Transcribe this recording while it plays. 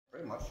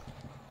pretty much.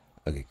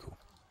 Okay, cool.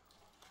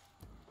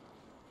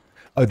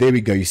 Oh, there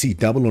we go. You see,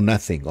 double or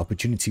nothing.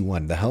 Opportunity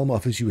 1. The helm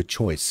offers you a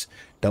choice.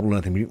 Double or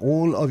nothing. Bring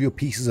all of your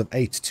pieces of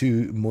 8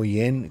 to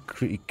Moyenne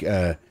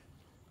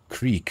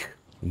Creek,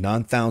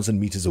 9,000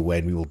 meters away,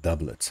 and we will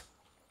double it.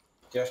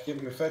 Just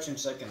give me 13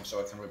 seconds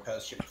so I can repair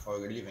the ship before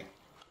you're leaving.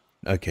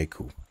 Okay,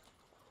 cool.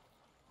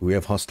 We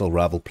have hostile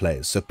rival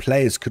players. So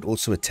players could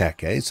also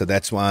attack, eh? So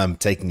that's why I'm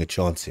taking a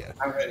chance here.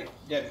 I'm ready.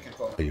 Yeah, we can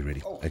go. Are you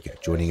ready? Oh, okay,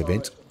 joining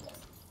event.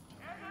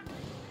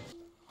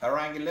 A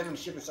rank 11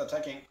 ship is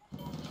attacking.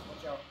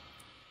 Watch out.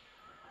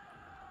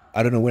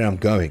 I don't know where I'm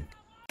going.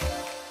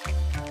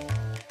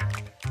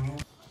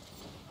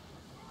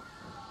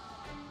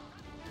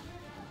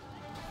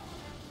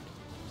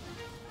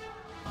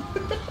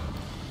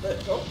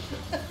 Let's go.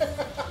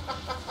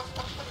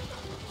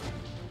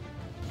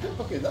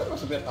 Okay, that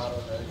was a bit harder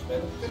than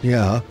expected.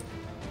 Yeah.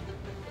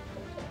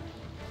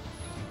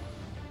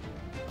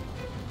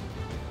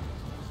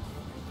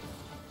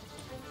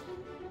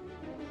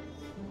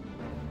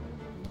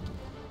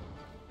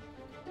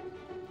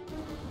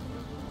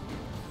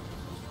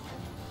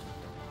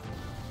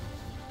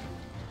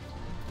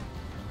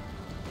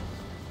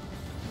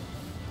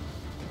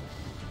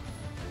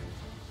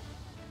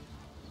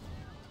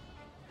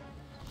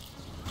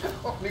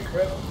 Holy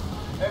crap.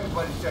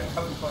 Everybody's just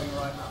coming for you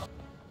right now.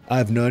 I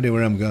have no idea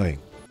where I'm going.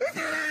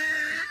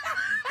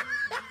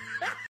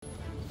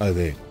 Oh,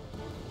 there.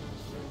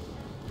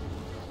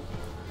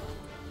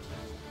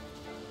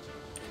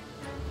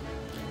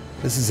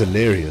 This is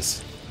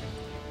hilarious.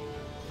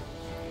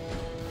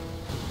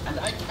 And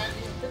I can't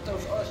even hit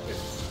those other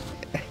ships.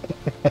 I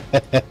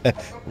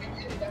don't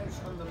get any damage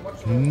on them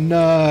whatsoever.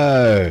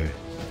 No.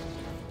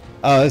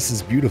 Oh, this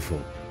is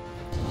beautiful.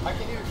 I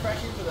can even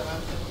crash into them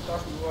and it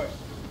doesn't work.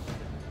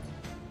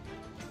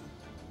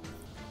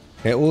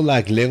 They're all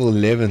like level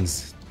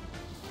 11s.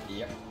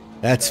 Yep.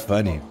 That's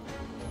funny.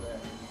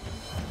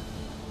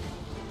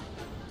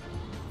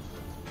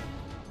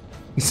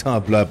 So I'll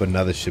blow up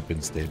another ship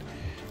instead.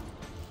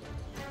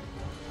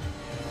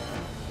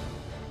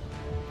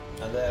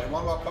 And there's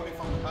one more coming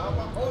from the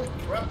harbor. Holy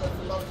crap, that's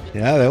a lot of shit.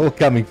 Yeah, they're all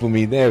coming for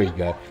me. There we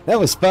go. That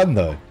was fun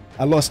though.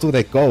 I lost all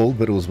that gold,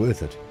 but it was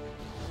worth it.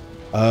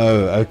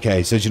 Oh,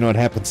 okay. So do you know what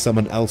happens?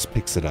 Someone else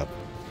picks it up.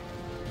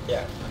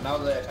 Yeah, and now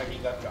they're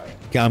attacking that guy.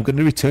 Okay, I'm going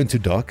to return to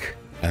dock.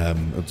 I'll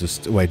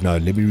just... Wait, no.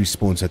 Let me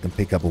respawn so I can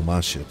pick up all my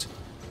shit.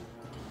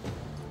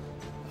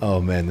 Oh,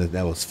 man.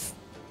 That was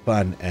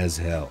fun as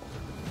hell.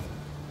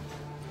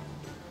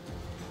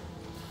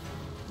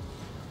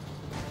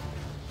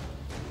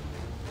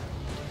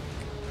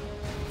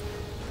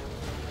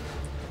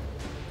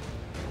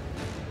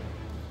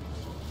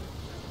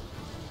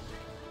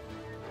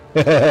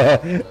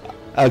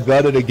 I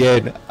got it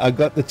again. I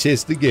got the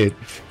chest again.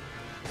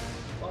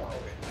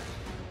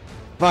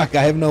 Fuck,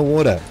 I have no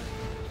water.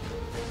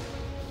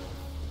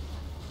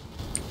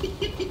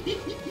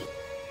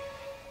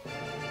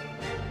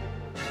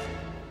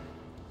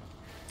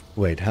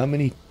 Wait, how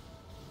many?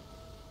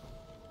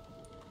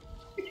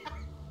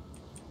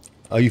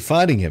 Are you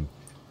fighting him?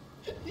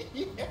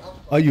 Yeah.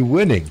 Are you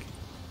winning?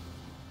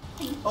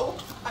 Oh,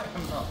 I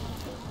am not.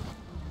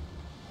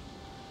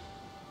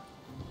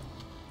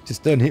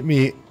 Just don't hit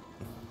me.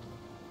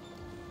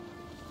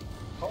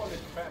 Holy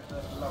crap,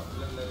 there's a lot of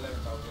little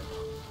out here.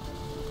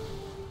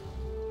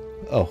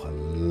 Oh, I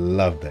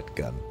love that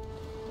gun.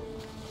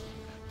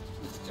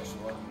 It's just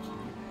running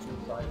too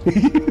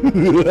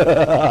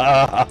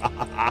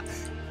fast.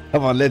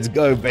 Come on, let's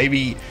go,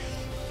 baby.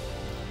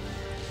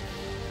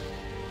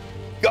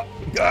 Go,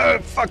 go.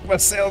 Fuck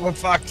myself, I'm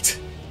fucked.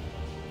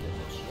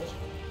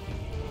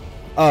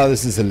 Oh,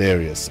 this is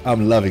hilarious.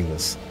 I'm loving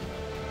this.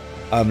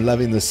 I'm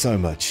loving this so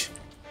much.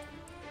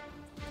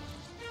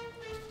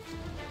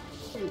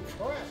 Holy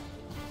crap.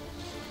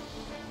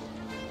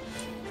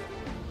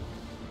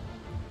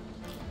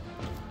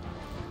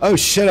 Oh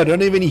shit, I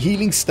don't have any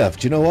healing stuff.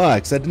 Do you know why?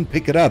 Because I didn't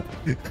pick it up.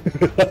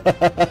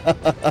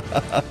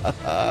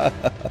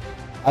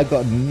 I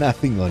got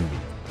nothing on me.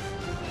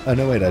 Oh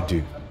no, wait, I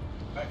do.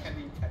 I can't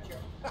even catch you.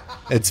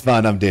 It's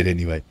fine, I'm dead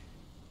anyway.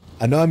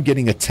 I know I'm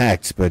getting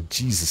attacked, but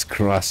Jesus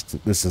Christ,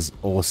 this is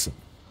awesome.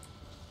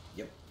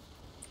 Yep.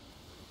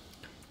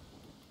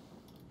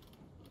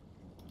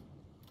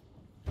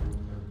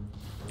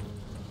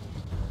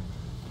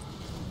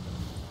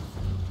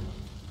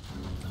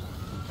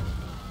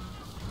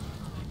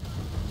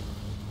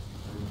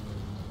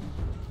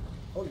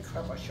 Holy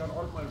crap, I shot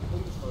all my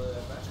bullets for the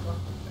mascot.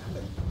 Damn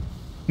it.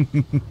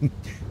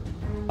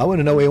 I want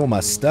to know where all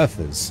my stuff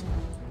is.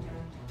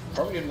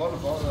 Probably in one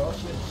of all the other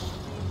ships.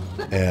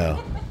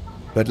 Yeah.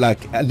 But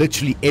like,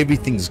 literally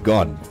everything's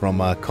gone from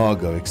my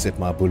cargo except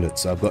my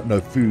bullets. I've got no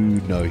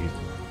food, no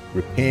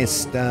repair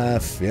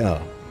stuff,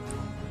 yeah.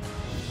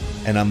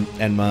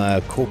 And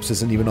my corpse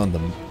isn't even on the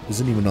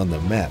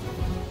map.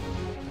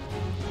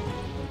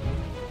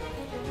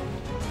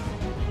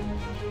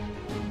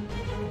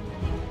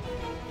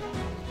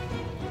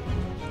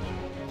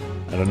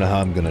 I don't know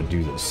how I'm gonna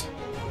do this.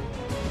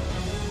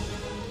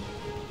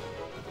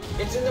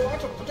 It's in the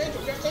water, potato,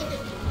 just take it.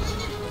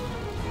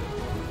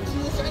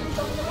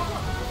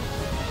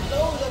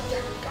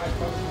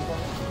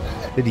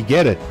 Did he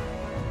get it?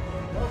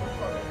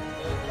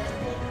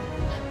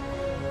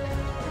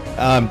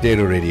 I'm dead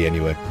already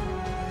anyway.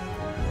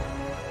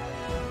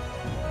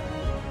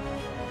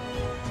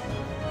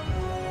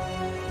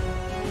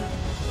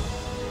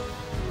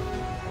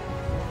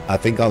 I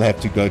think I'll have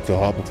to go to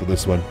harbor for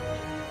this one.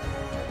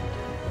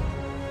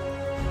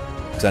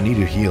 Because I need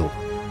to heal.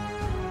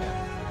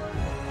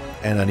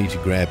 And I need to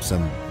grab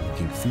some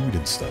fucking food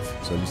and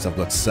stuff. So at least I've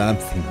got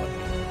something on me.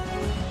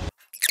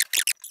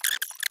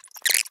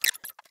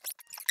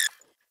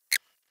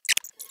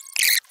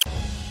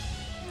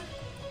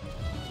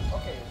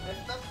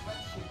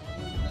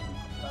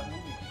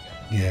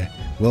 Yeah,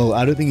 well,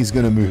 I don't think he's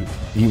gonna move.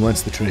 He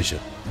wants the treasure.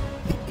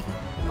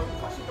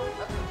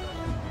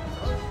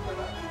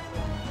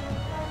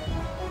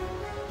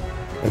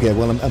 Okay,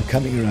 well, I'm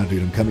coming around,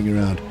 dude. I'm coming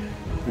around.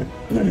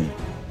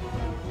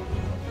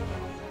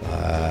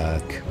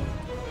 Fuck.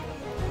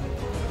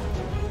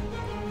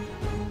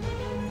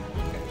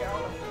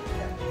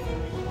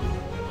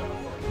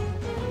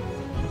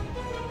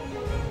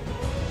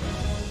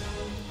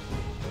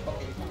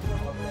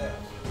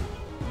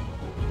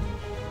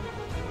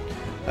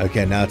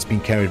 Okay, now it's been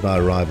carried by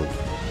a rival.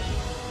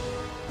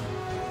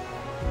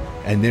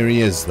 And there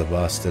he is, the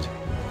bastard.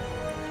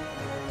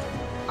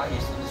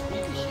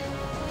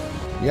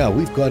 Yeah,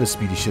 we've got a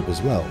speedy ship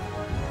as well.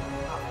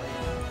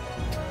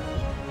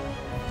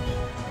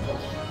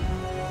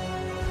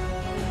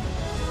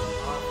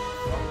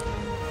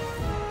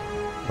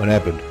 What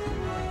happened?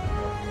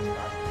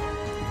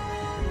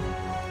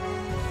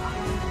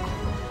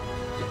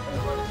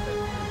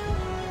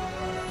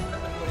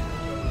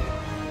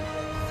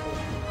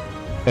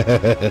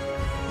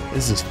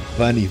 This is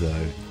funny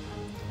though.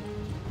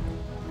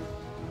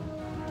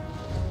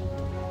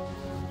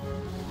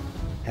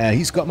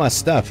 He's got my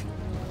stuff.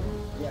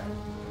 Yeah.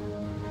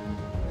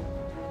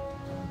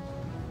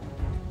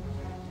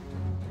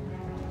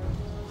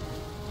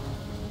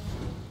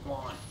 Come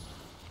on.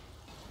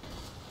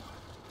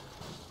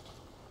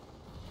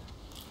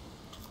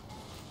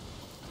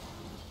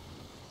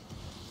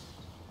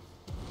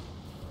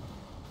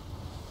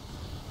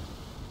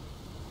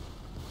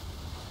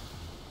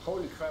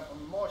 Holy crap,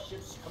 and more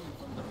ships coming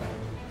from the back.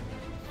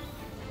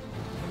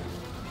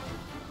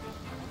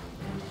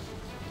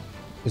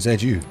 Is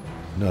that you?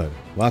 No.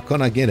 Why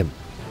can't I get him?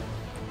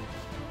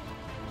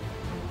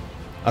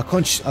 I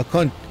can't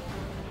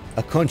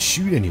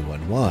shoot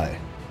anyone. Why?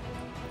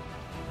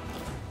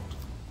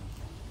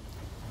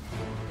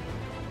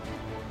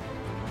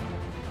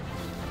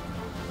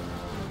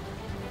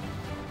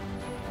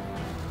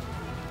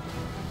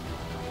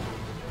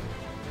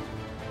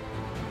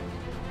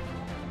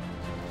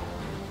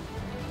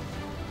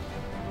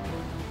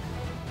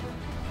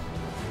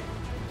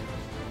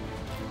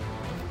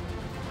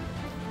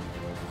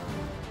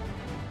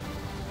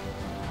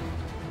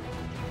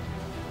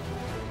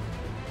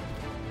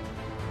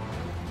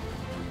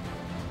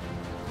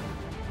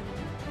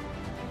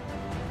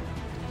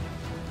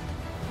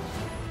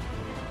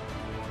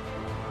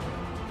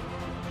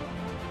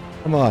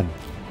 Come on.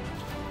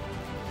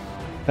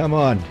 Come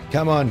on.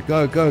 Come on.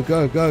 Go, go,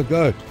 go, go,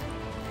 go.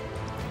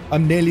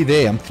 I'm nearly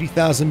there. I'm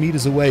 3,000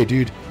 meters away,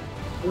 dude.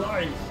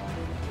 Nice.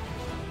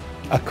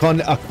 I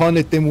can't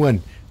let them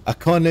win. I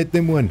can't let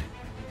them win.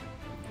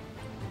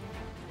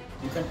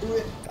 You can do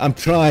it. I'm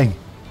trying.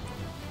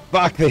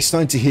 Fuck, they're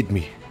starting to hit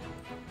me.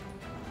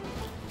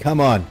 Come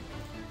on.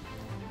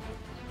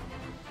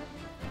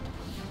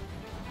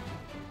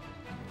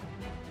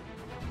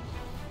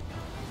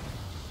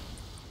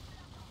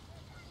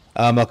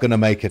 I'm not gonna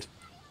make it.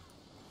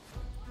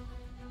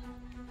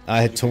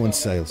 I had torn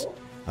sails.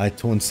 I had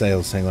torn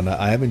sails. Hang on.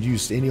 I haven't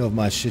used any of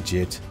my shit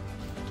yet.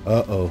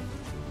 Uh-oh.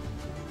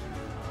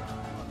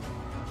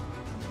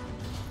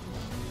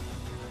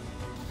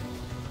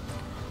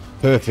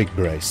 Perfect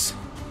brace.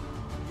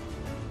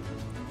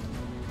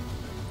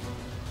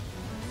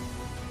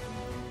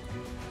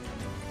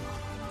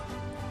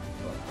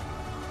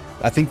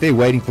 I think they're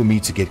waiting for me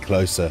to get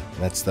closer.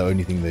 That's the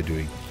only thing they're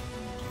doing.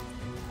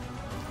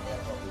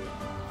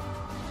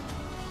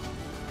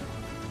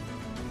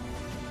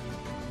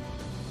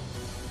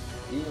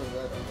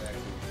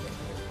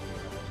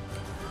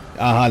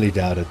 I highly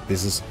doubt it.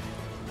 There's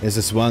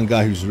this one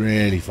guy who's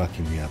really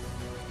fucking me up.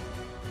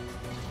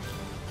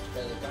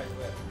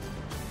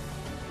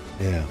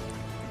 Yeah.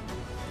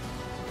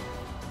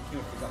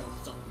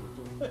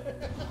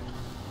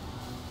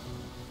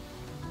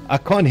 I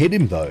can't hit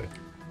him though.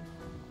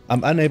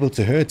 I'm unable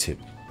to hurt him.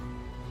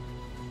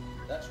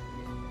 That's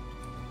weird.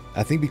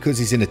 I think because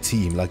he's in a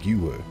team like you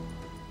were.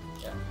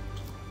 Yeah.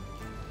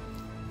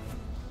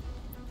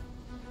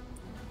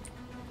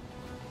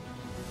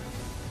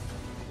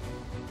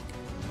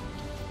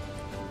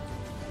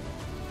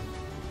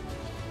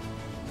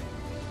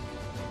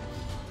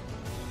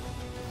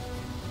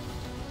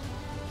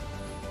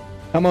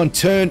 Come on,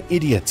 turn,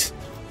 idiot.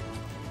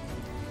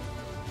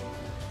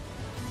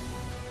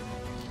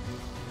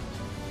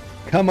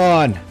 Come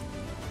on.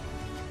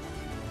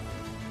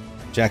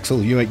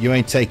 Jaxel, you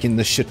ain't taking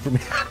this shit from me.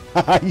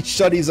 He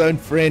shot his own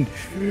friend.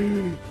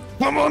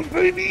 Come on,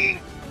 baby.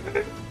 You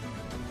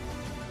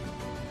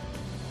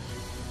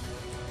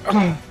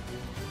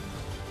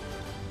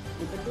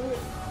can do it.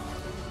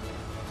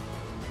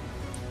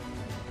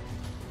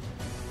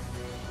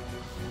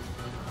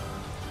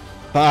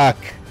 Fuck.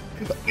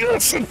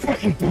 Yes, so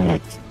fucking do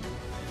it.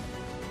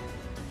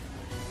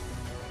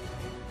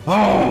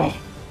 Oh,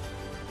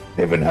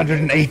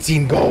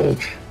 718 gold.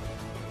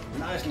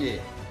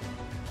 Nicely.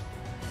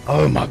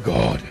 Oh my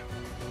god.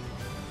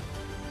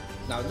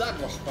 Now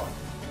that was fun.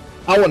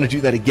 I want to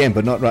do that again,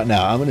 but not right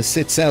now. I'm going to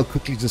set sail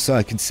quickly just so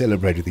I can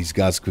celebrate with these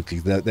guys quickly.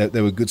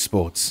 They were good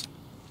sports.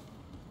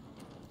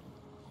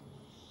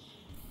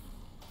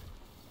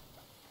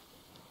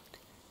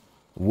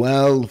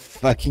 Well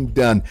fucking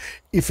done.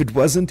 If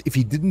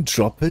he didn't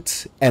drop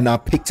it and I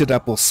picked it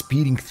up while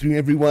speeding through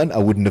everyone, I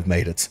wouldn't have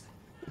made it.